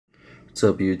What's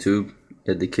up, YouTube?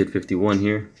 edthekid51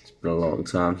 here. It's been a long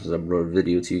time since I brought a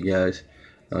video to you guys.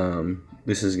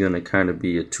 This is gonna kind of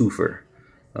be a twofer.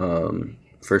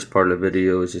 First part of the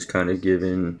video is just kind of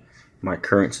giving my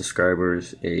current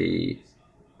subscribers a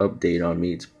update on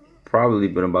me. It's probably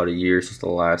been about a year since the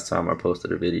last time I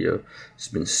posted a video. It's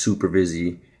been super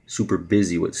busy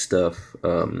with stuff.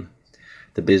 The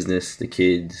business, the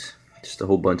kids, just a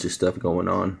whole bunch of stuff going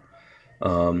on.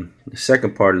 The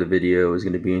second part of the video is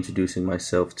going to be introducing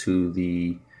myself to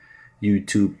the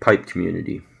YouTube pipe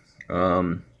community.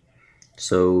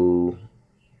 So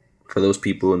for those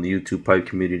people in the YouTube pipe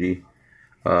community,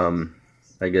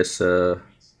 I guess,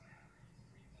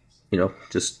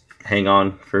 just hang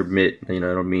on for a bit. I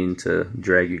don't mean to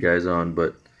drag you guys on,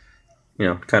 but,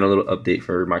 kind of a little update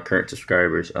for my current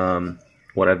subscribers.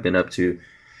 What I've been up to,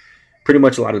 pretty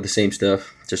much a lot of the same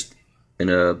stuff, just in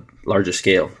a larger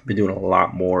scale. Been doing a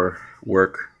lot more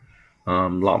work, a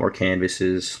lot more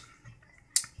canvases,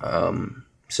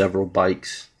 several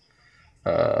bikes.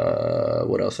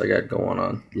 What else I got going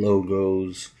on?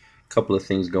 Logos, a couple of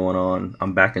things going on.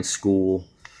 I'm back in school,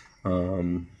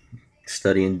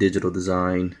 studying digital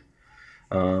design.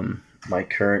 My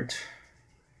current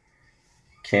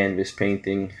canvas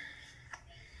painting.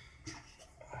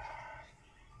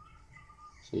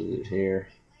 See it here.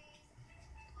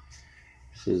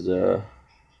 This is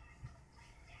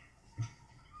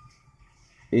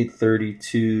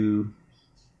 832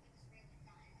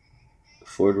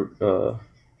 Ford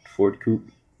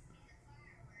Coupe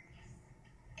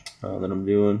that I'm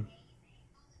doing.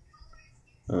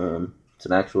 It's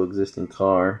an actual existing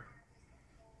car.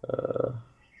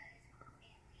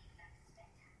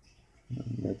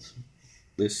 That's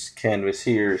this canvas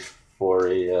here is for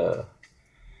it's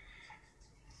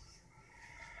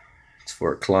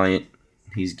for a client.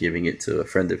 He's giving it to a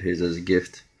friend of his as a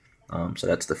gift. So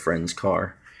that's the friend's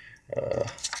car.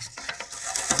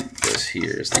 This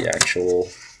here is the actual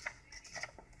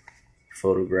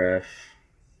photograph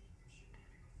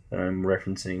that I'm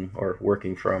referencing or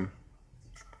working from.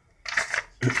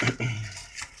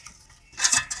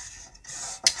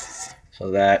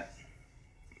 So that,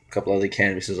 a couple other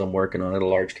canvases I'm working on. I had a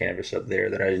large canvas up there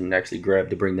that I didn't actually grab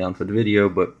to bring down for the video,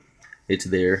 but it's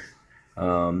there.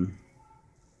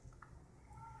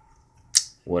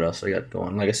 What else I got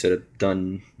going? Like I said, I've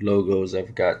done logos.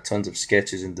 I've got tons of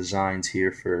sketches and designs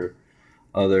here for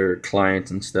other clients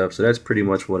and stuff. So that's pretty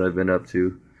much what I've been up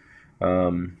to.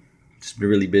 Just been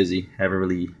really busy. Haven't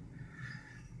really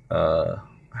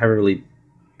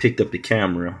picked up the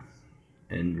camera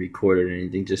and recorded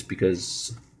anything, just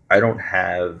because I don't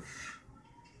have.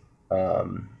 I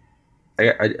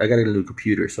got a new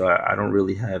computer, so I don't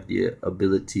really have the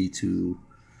ability to.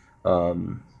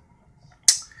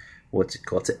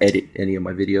 To edit any of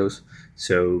my videos.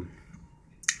 So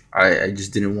I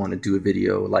just didn't want to do a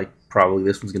video like probably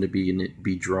this one's going to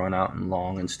be drawn out and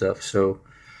long and stuff. So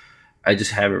I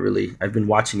just haven't really. I've been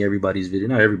watching everybody's video,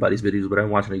 not everybody's videos, but I'm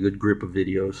watching a good grip of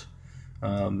videos,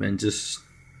 and just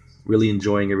really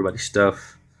enjoying everybody's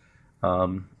stuff.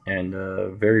 And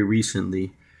very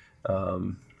recently,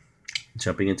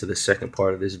 jumping into the second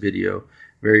part of this video,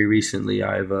 very recently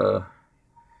I've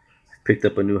picked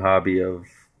up a new hobby of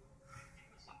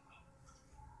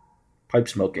pipe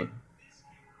smoking.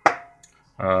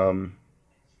 So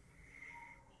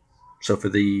for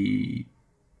the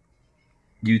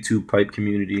YouTube pipe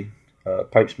community,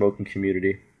 pipe smoking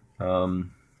community,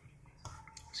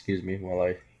 excuse me while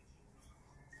I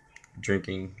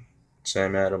drinking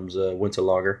Sam Adams winter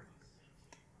lager.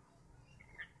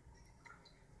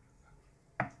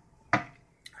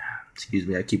 Excuse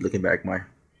me, I keep looking back. My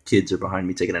kids are behind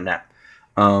me taking a nap.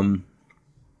 Where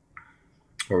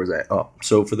was that? Oh,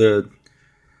 so for the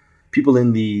people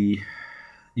in the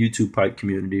YouTube pipe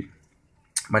community,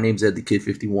 my name's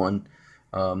edthekid51.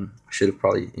 I should have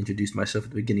probably introduced myself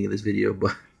at the beginning of this video,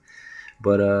 but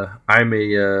I'm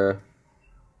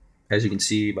as you can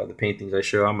see by the paintings I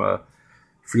show, I'm a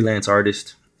freelance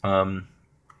artist, and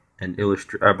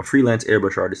I'm a freelance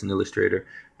airbrush artist and illustrator.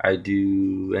 I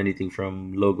do anything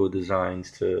from logo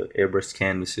designs to airbrush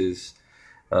canvases,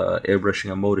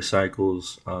 airbrushing on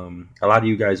motorcycles. A lot of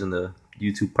you guys in the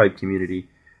YouTube pipe community,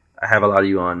 I have a lot of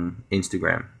you on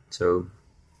Instagram, so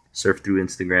surf through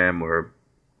Instagram or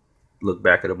look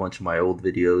back at a bunch of my old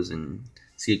videos and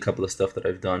see a couple of stuff that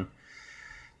I've done.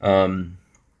 So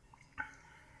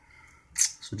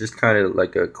just kind of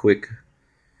like a quick,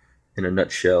 in a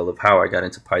nutshell, of how I got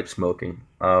into pipe smoking.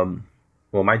 Well,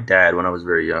 my dad, when I was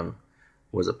very young,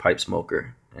 was a pipe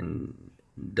smoker and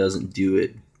doesn't do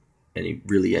it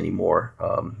anymore.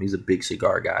 He's a big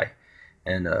cigar guy,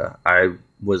 and I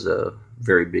was a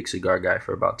very big cigar guy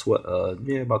for about 12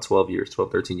 years,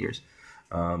 12, 13 years.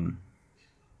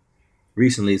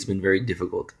 Recently, it's been very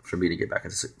difficult for me to get back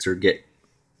into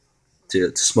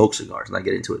to smoke cigars, not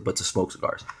get into it, but to smoke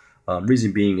cigars.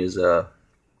 Reason being is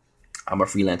I'm a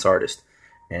freelance artist,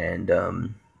 and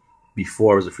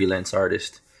before I was a freelance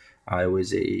artist, I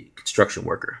was a construction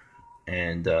worker,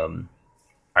 and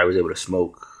I was able to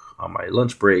smoke on my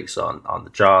lunch breaks, on the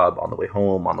job, on the way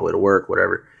home, on the way to work,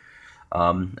 whatever.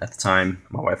 At the time,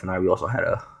 my wife and I, we also had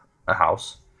a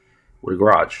house with a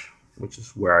garage, which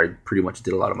is where I pretty much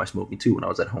did a lot of my smoking too when I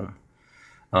was at home.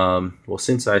 Well,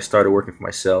 since I started working for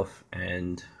myself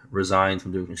and resigned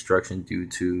from doing construction due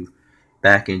to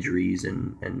back injuries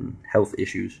and health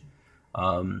issues,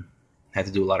 had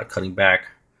to do a lot of cutting back.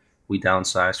 We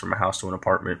downsized from a house to an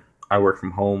apartment. I work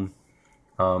from home.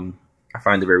 I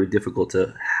find it very difficult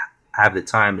to have the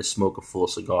time to smoke a full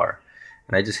cigar,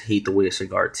 and I just hate the way a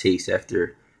cigar tastes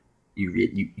after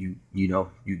you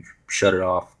shut it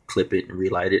off, clip it, and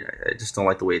relight it. I just don't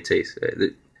like the way it tastes.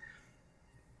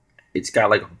 It's got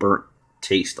like a burnt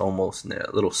taste almost, and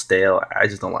a little stale. I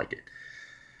just don't like it.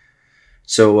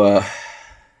 So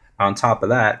on top of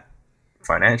that,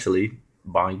 financially,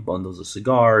 buying bundles of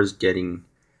cigars, being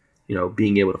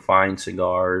able to find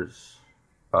cigars,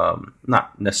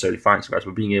 not necessarily find cigars,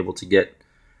 but being able to get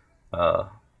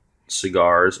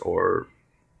cigars, or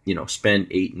spend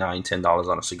 $8, $9, $10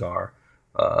 on a cigar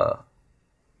on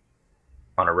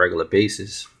a regular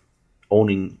basis,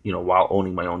 while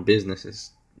owning my own business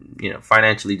is,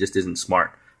 financially just isn't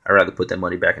smart. I'd rather put that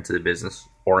money back into the business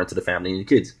or into the family and the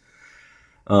kids.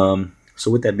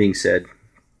 So with that being said,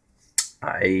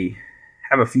 I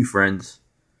have a few friends,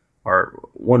 or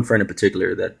one friend in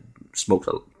particular that smokes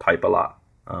a pipe a lot,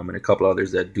 and a couple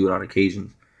others that do it on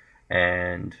occasions.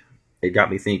 And it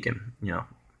got me thinking,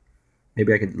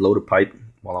 maybe I could load a pipe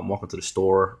while I'm walking to the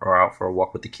store or out for a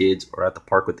walk with the kids or at the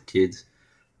park with the kids.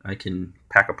 I can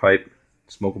pack a pipe,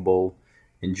 smoke a bowl,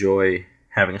 enjoy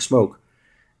having a smoke,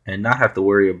 and not have to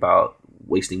worry about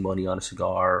wasting money on a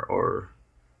cigar, or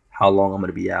how long I'm going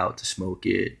to be out to smoke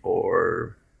it,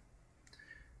 or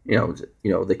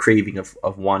the craving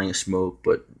of wanting a smoke,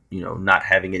 but not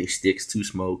having any sticks to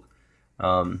smoke.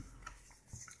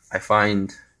 I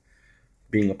find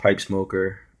being a pipe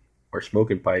smoker or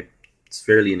smoking pipe, it's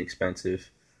fairly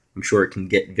inexpensive. I'm sure it can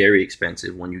get very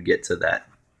expensive when you get to that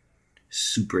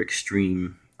super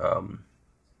extreme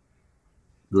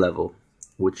level,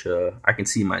 which I can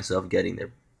see myself getting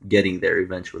there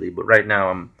eventually. But right now,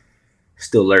 I'm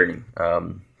still learning. I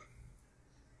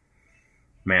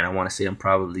want to say I'm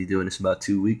probably doing this about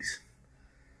 2 weeks.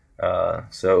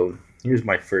 So here's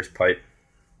my first pipe.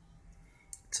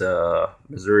 It's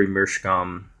Missouri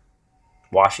Meerschaum,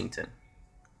 Washington.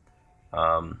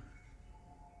 I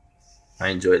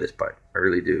enjoy this pipe. I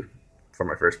really do. For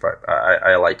my first pipe,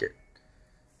 I like it.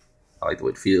 I like the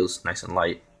way it feels, nice and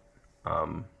light.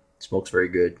 Smokes very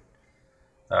good.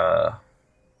 I'm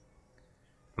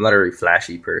not a very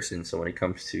flashy person, so when it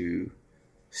comes to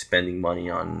spending money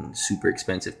on super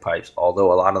expensive pipes,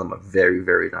 although a lot of them are very,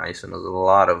 very nice, and there's a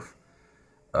lot of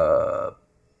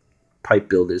pipe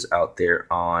builders out there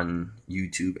on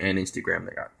YouTube and Instagram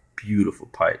that got beautiful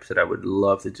pipes that I would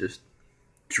love to just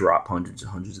drop hundreds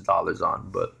and hundreds of dollars on,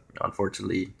 but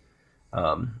unfortunately,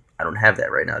 I don't have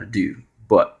that right now to do.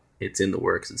 But it's in the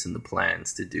works, it's in the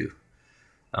plans to do.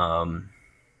 So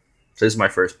this is my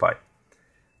first pipe.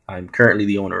 I'm currently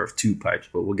the owner of 2 pipes,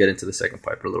 but we'll get into the second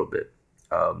pipe in a little bit.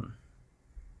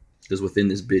 Because within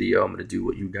this video, I'm going to do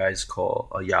what you guys call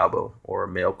a yabo, or a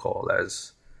mail call,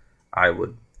 as I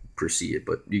would perceive it,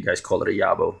 but you guys call it a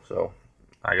yabo. So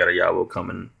I got a yabo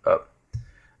coming up.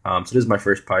 So this is my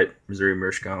first pipe, Missouri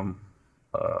Meerschaum,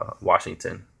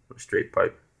 Washington, straight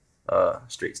pipe,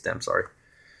 straight stem, sorry.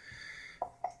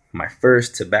 My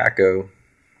first tobacco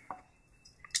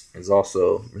is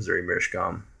also Missouri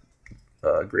Meerschaum,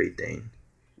 Great Dane.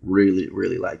 Really,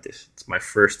 really like this. It's my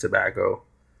first tobacco,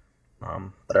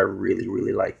 but I really,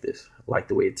 really like this. I like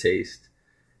the way it tastes.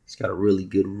 It's got a really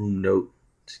good room note.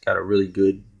 It's got a really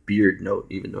good beard note,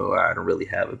 even though I don't really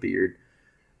have a beard.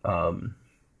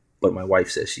 But my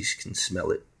wife says she can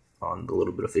smell it on the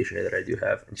little bit of facial hair that I do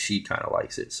have, and she kind of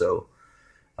likes it. So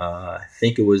I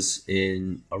think it was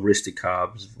in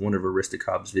one of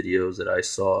Aristocob's videos that I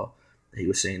saw, he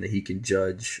was saying that he can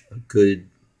judge a good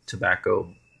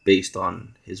tobacco based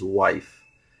on his wife.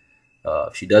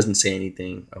 If she doesn't say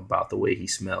anything about the way he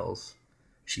smells,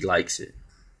 she likes it.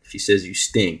 If she says you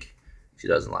stink, she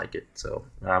doesn't like it. So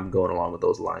I'm going along with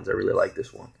those lines. I really like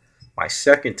this one. My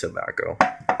second tobacco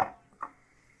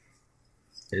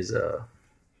is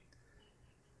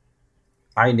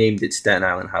I named it Staten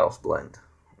Island House Blend.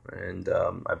 and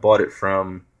I bought it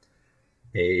from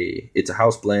it's a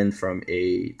house blend from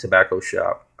a tobacco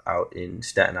shop out in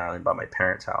Staten Island by my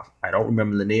parents' house. I don't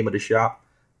remember the name of the shop,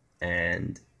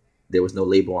 and there was no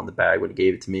label on the bag when he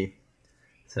gave it to me,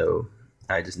 so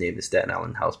I just named it Staten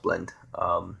Island House Blend.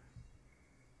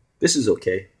 This is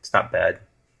okay. It's not bad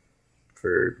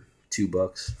for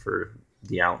 $2 for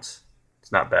the ounce.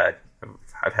 It's not bad.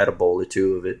 I've had a bowl or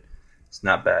two of it. It's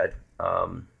not bad.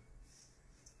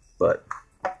 But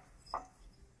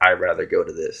I'd rather go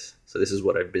to this. So this is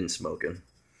what I've been smoking.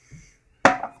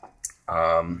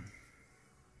 So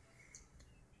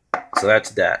that's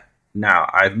that. Now,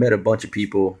 I've met a bunch of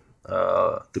people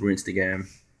through Instagram,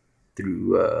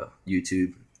 through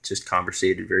YouTube, just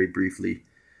conversated very briefly.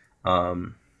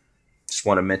 Just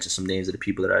want to mention some names of the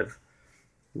people that I've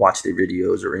watched their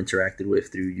videos or interacted with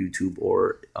through YouTube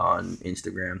or on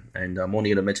Instagram. And I'm only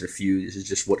going to mention a few. This is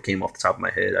just what came off the top of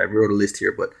my head. I wrote a list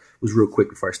here, but it was real quick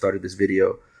before I started this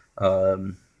video.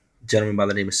 Gentleman by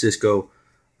the name of Cisco.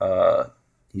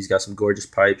 He's got some gorgeous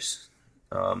pipes.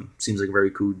 Seems like a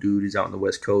very cool dude. He's out on the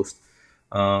West Coast.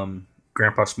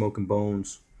 Grandpa Smoking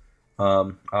Bones.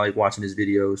 I like watching his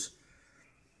videos.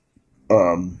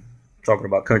 Talking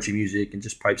about country music and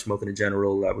just pipe smoking in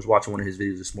general. I was watching one of his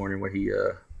videos this morning where he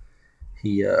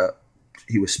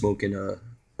was smoking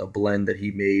a blend that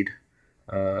he made,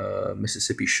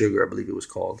 Mississippi Sugar, I believe it was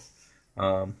called.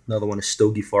 Another one is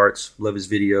Stogie Farts. Love his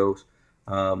videos.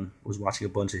 Was watching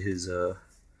a bunch of his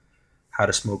how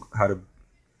to smoke a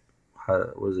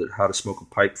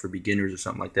pipe for beginners or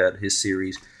something like that. His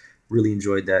series. Really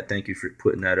enjoyed that. Thank you for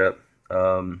putting that up.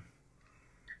 The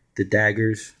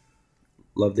Daggers.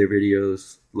 Love their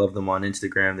videos. Love them on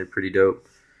Instagram. They're pretty dope.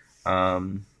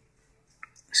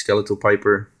 Skeletal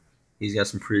Piper. He's got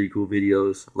some pretty cool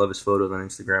videos. Love his photos on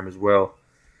Instagram as well.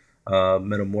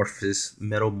 Metamorphosist,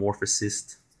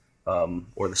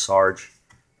 or the Sarge.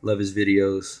 Love his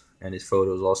videos and his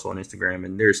photos also on Instagram.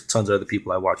 And there's tons of other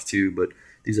people I watch too, but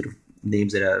these are the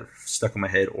names that have stuck in my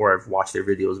head or I've watched their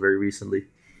videos very recently.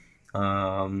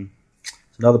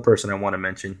 Another person I want to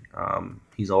mention.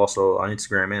 He's also on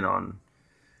Instagram and on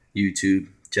YouTube.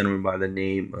 Gentleman by the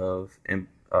name of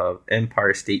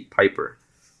Empire State Piper,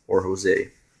 or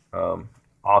Jose.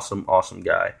 Awesome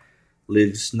guy.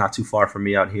 Lives not too far from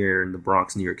me out here in the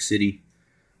Bronx, New York City.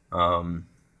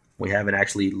 We haven't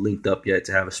actually linked up yet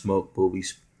to have a smoke, but we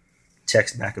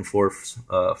text back and forth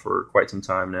for quite some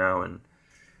time now and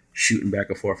shooting back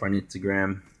and forth on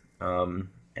Instagram.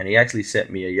 And he actually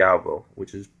sent me a Yavo,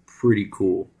 which is pretty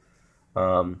cool.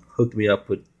 Hooked me up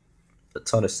with a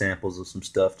ton of samples of some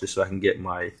stuff just so I can get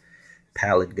my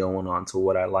palate going on to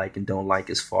what I like and don't like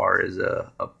as far as a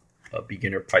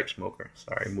beginner pipe smoker.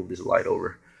 Sorry, I moved this light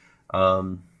over.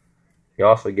 He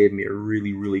also gave me a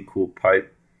really cool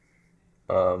pipe.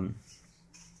 It's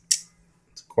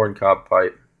a corncob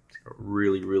pipe. It's got a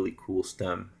really cool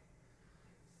stem.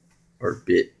 Or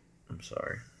bit. I'm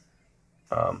sorry.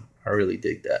 I really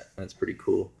dig that. That's pretty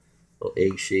cool. A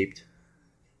little egg-shaped.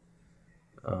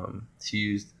 It's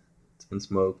used. It's been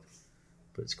smoked.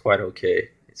 But it's quite okay.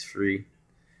 It's free.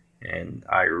 And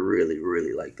I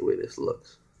really like the way this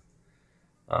looks.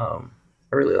 I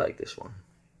really like this one.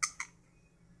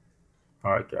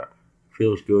 I like that.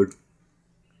 Feels good.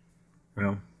 You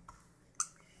know,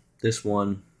 this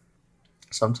one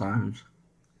sometimes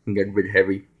can get a bit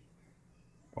heavy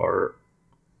or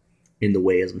in the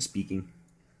way as I'm speaking.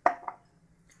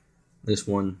 This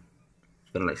one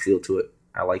has got a nice feel to it.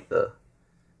 I like the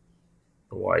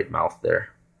wide mouth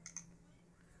there.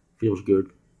 Feels good.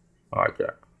 I like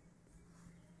that.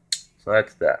 So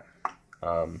that's that.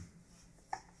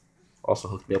 Also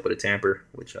hooked me up with a tamper,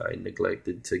 which I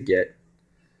neglected to get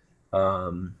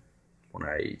when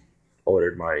I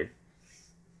ordered my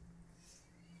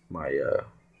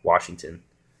Washington.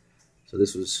 So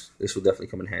this will definitely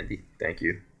come in handy. Thank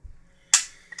you.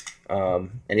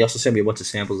 And he also sent me a bunch of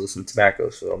samples of some tobacco,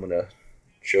 so I'm gonna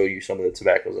show you some of the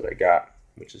tobaccos that I got,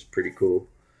 which is pretty cool.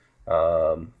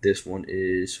 This one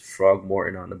is Frog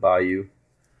Morton on the Bayou.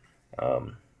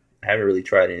 I haven't really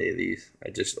tried any of these.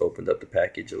 I just opened up the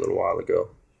package a little while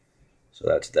ago. So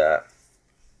that's that.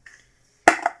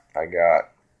 I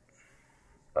got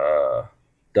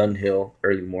Dunhill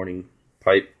Early Morning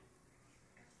Pipe,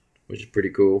 which is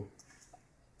pretty cool.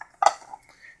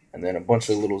 And then a bunch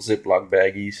of little Ziploc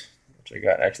baggies, which I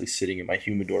got actually sitting in my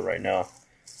humidor right now.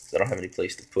 So I don't have any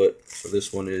place to put. So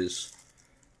this one is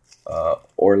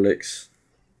Orlix.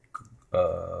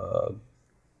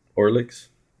 Orlix.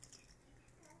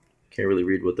 Can't really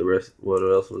read what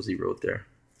else was he wrote there.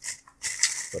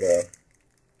 But I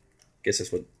guess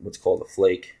that's what's called a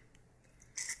flake.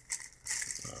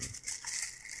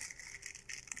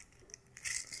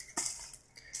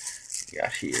 we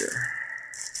got here?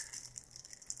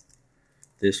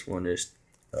 This one is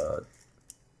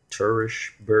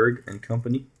Turishberg and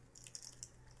Company.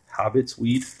 Hobbit's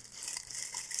weed.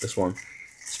 This one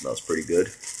smells pretty good.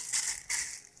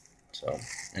 So,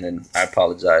 and then I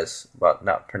apologize about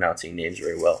not pronouncing names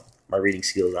very well. My reading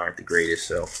skills aren't the greatest,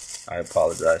 so I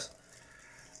apologize.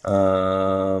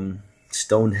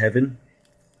 Stone Heaven.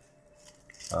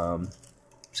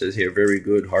 Says here, very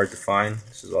good, hard to find.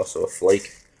 This is also a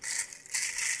flake.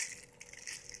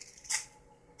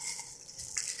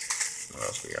 What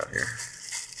else we got here?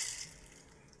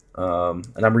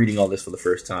 And I'm reading all this for the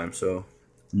first time. So,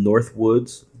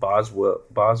 Northwoods,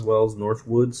 Boswell's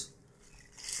Northwoods,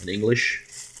 in English.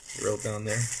 He wrote down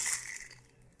there.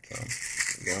 So, there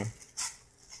we go.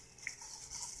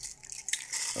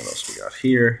 What else we got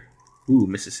here? Ooh,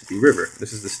 Mississippi River.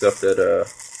 This is the stuff that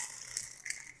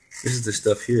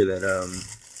here that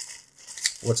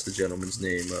what's the gentleman's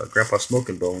name? Grandpa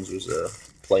Smoking Bones was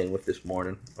playing with this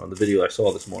morning on the video I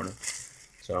saw this morning.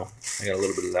 So I got a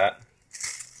little bit of that.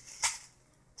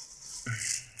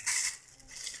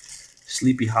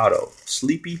 Sleepy Hollow.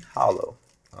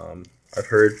 I've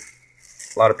heard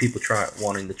a lot of people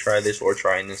wanting to try this or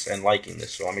trying this and liking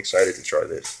this, so I'm excited to try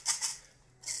this.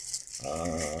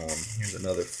 Here's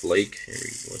another flake.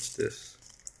 What's this?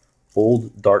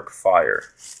 Old Dark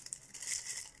Fire.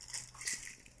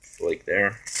 Flake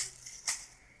there.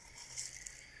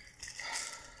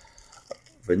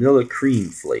 Vanilla Cream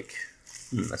Flake.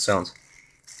 That sounds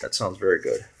very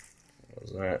good. What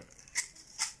was that?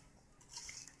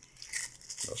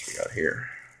 What else we got here?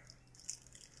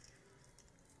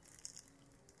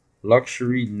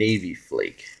 Luxury Navy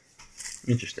Flake.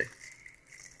 Interesting.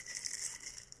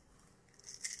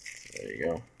 There you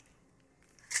go.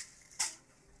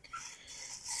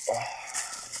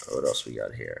 What else we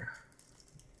got here?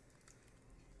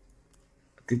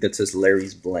 I think that says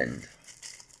Larry's Blend.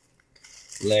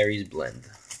 Larry's Blend.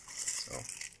 So,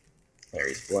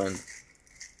 Larry's Blend.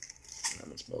 That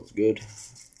one smells good.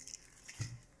 I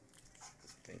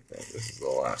think that this is the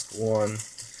last one.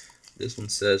 This one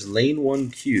says Lane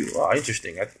 1Q. Oh,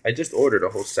 interesting. I just ordered not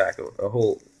a whole sack.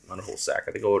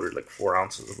 I think I ordered like 4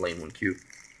 ounces of Lane 1Q.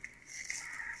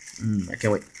 I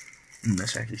can't wait.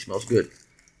 This actually smells good.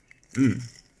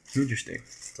 Interesting.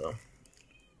 So,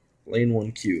 Lane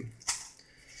 1Q.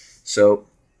 So,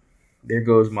 there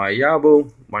goes my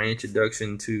Yabo, my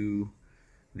introduction to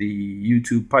the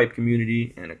YouTube pipe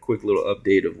community, and a quick little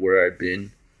update of where I've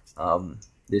been.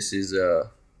 This is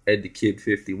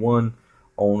edthekid51,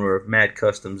 owner of M.A.D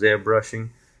Customs Airbrushing.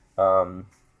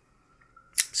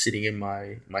 Sitting in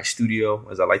my studio,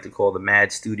 as I like to call the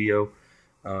M.A.D Studio.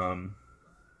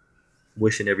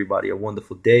 Wishing everybody a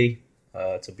wonderful day.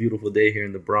 It's a beautiful day here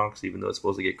in the Bronx, even though it's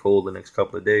supposed to get cold the next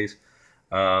couple of days.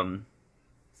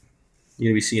 You're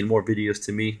going to be seeing more videos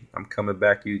to me. I'm coming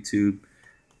back YouTube,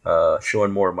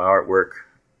 showing more of my artwork,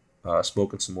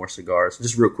 smoking some more cigars.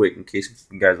 Just real quick, in case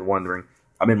you guys are wondering,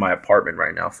 I'm in my apartment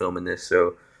right now filming this,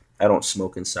 so I don't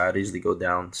smoke inside. I usually go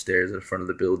downstairs in the front of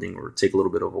the building or take a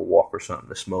little bit of a walk or something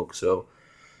to smoke. So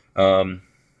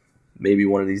maybe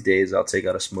one of these days I'll take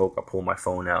out a smoke, I'll pull my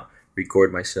phone out,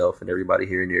 record myself, and everybody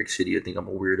here in New York City will think I'm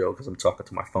a weirdo because I'm talking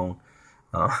to my phone.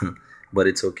 But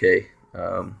it's okay.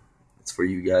 It's for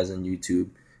you guys on YouTube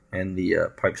and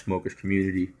the pipe smokers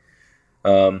community.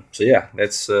 So yeah,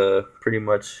 that's pretty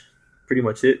much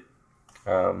it.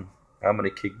 I'm gonna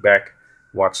kick back,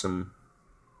 watch some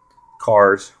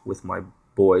Cars with my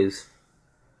boys.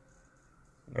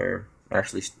 They're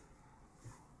actually,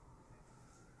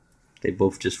 they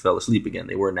both just fell asleep again.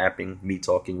 They were napping, me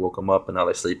talking, woke them up, and now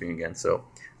they're sleeping again. So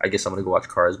I guess I'm gonna go watch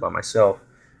Cars by myself.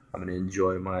 I'm gonna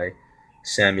enjoy my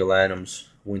Samuel Adams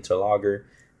winter lager,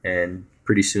 and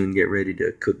pretty soon get ready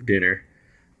to cook dinner.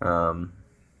 The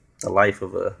life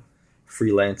of a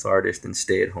freelance artist and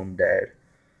stay-at-home dad.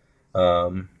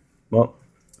 Well, there'll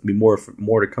be more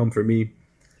to come for me.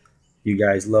 You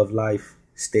guys love life.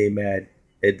 Stay mad.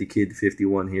 Ed the Kid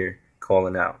 51 here,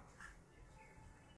 calling out.